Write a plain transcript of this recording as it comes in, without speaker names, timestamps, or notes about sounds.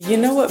You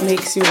know what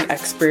makes you an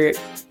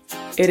expert?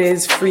 It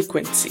is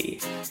frequency.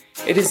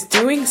 It is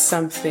doing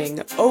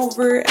something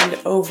over and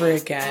over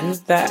again,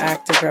 that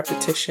act of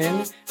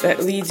repetition, that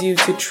leads you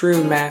to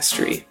true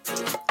mastery.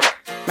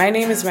 My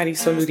name is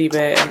Marisol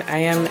Uribe, and I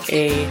am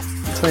a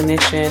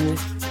clinician,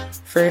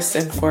 first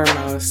and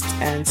foremost,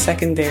 and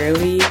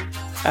secondarily,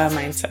 a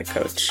mindset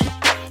coach.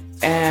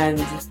 And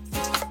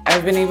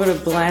I've been able to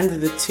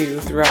blend the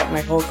two throughout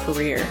my whole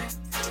career.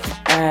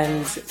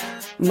 And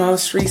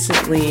most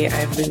recently,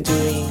 I've been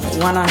doing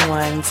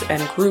one-on-ones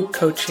and group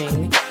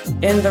coaching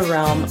in the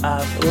realm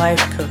of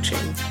life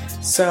coaching.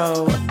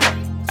 So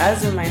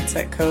as a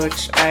mindset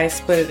coach, I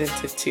split it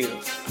into two.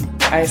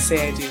 I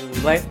say I do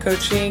life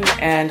coaching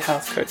and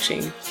health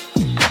coaching.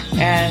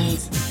 And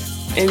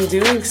in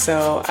doing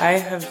so, I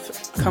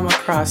have come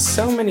across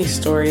so many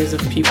stories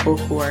of people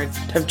who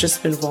have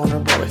just been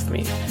vulnerable with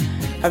me.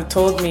 Have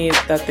told me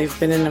that they've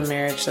been in a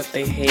marriage that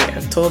they hate.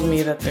 Have told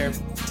me that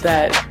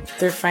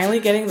they're finally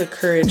getting the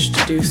courage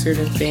to do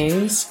certain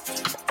things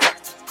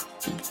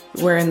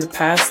where in the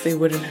past they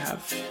wouldn't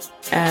have.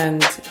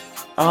 And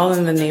all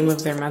in the name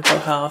of their mental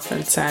health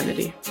and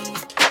sanity.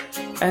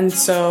 And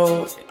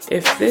so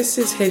if this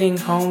is hitting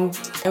home,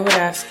 I would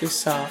ask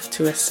yourself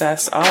to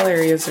assess all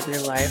areas of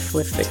your life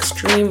with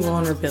extreme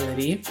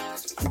vulnerability,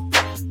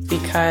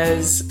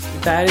 because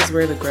that is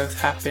where the growth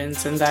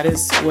happens, and that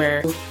is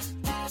where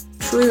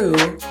true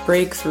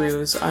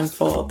breakthroughs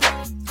unfold.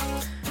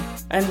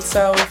 And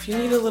so if you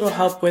need a little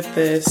help with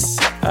this,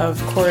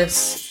 of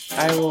course,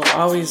 I will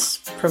always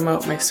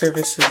promote my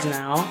services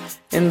now.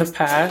 In the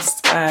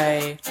past,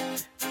 I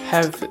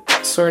have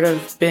sort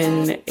of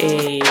been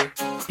a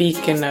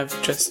beacon of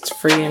just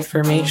free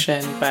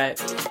information,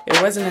 but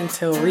it wasn't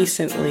until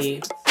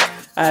recently,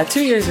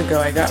 2 years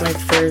ago, I got my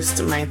first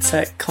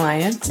mindset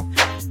client.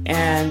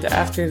 And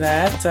after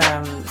that,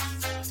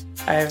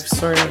 I've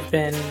sort of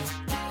been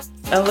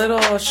a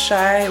little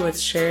shy with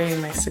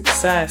sharing my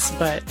success,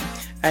 but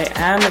I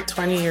am a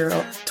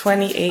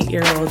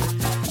 28-year-old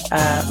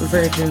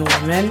virgin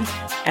woman,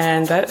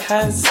 and that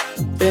has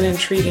been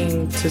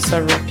intriguing to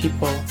several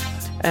people.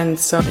 And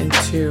so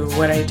into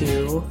what I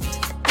do,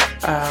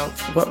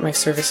 what my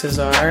services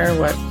are,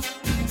 what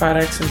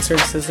products and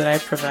services that I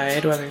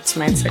provide, whether it's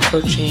mindset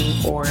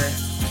coaching or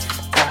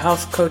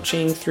health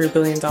coaching through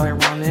Billion Dollar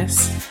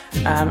Wellness,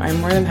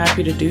 I'm more than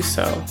happy to do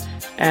so.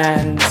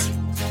 And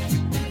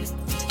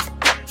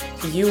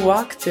you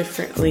walk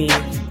differently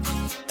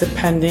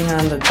depending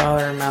on the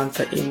dollar amount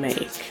that you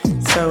make.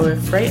 So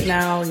if right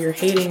now you're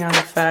hating on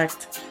the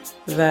fact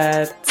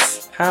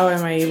that how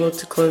am I able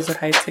to close a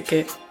high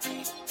ticket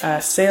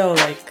sale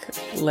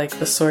like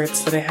the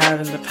sorts that I have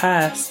in the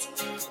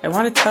past, I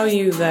want to tell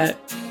you that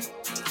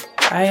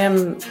I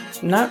am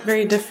not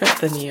very different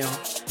than you.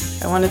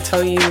 I want to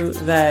tell you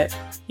that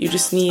you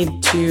just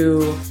need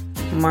to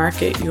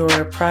market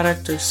your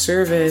product or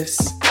service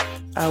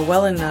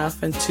well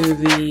enough into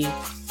the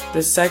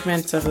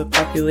segment of the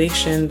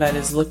population that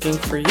is looking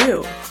for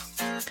you.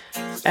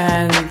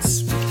 And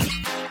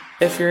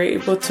if you're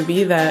able to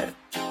be that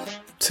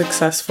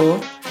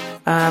successful,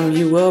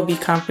 you will be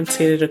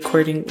compensated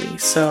accordingly.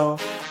 So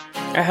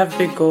I have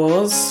big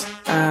goals,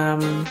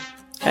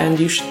 and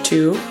you should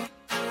too.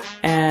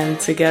 And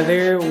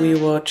together we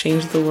will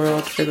change the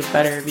world for the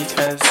better,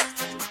 because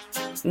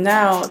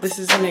now this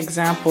is an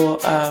example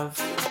of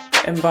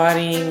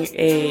embodying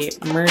a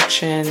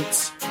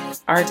merchant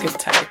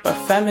archetype, a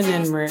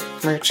feminine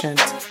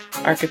merchant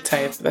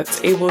archetype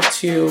that's able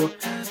to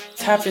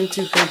tap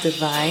into her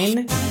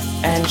divine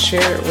and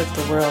share it with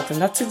the world.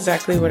 And that's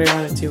exactly what I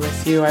want to do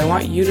with you. I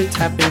want you to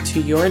tap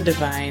into your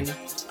divine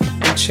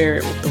and share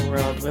it with the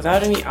world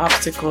without any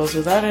obstacles,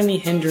 without any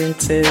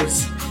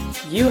hindrances.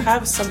 You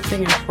have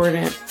something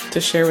important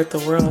to share with the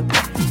world.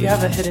 You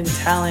have a hidden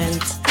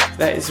talent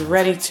that is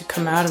ready to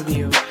come out of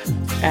you.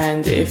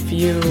 And if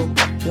you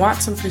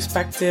want some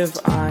perspective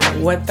on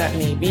what that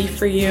may be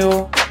for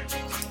you,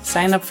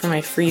 sign up for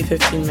my free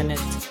 15-minute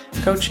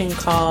coaching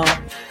call.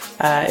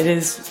 It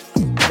is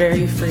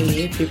very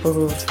free. People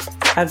who've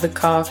had the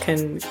call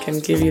can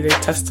give you their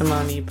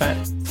testimony, but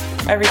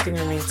everything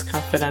remains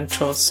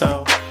confidential.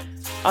 So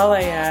all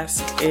I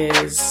ask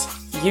is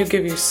you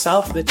give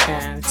yourself the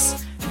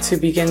chance to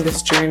begin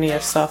this journey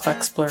of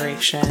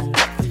self-exploration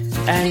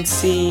and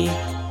see,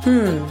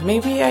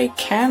 maybe I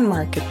can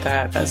market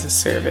that as a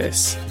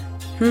service.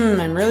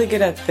 I'm really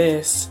good at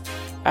this.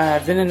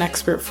 I've been an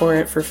expert for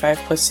it for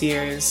 5+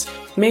 years.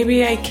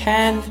 Maybe I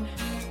can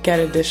get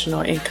additional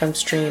income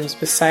streams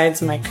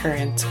besides my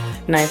current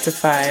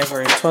 9-to-5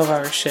 or a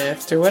 12-hour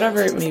shift or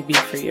whatever it may be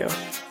for you.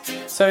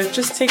 So it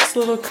just takes a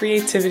little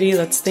creativity.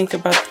 Let's think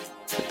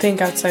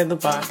outside the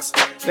box.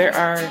 There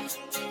are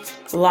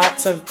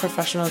lots of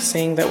professionals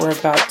saying that we're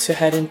about to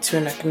head into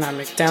an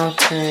economic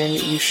downturn.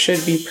 You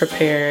should be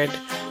prepared.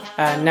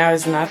 Now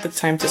is not the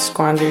time to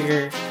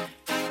squander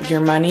your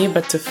money,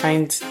 but to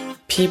find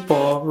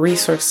people,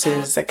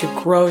 resources that could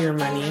grow your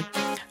money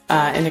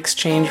in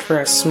exchange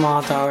for a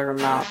small dollar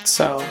amount.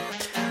 So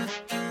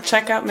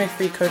check out my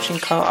free coaching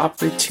call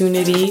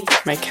opportunity.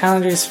 My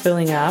calendar is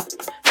filling up.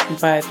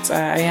 but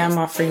I am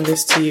offering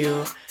this to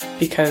you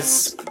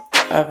because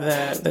of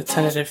the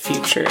tentative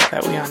future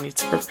that we all need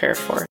to prepare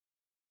for.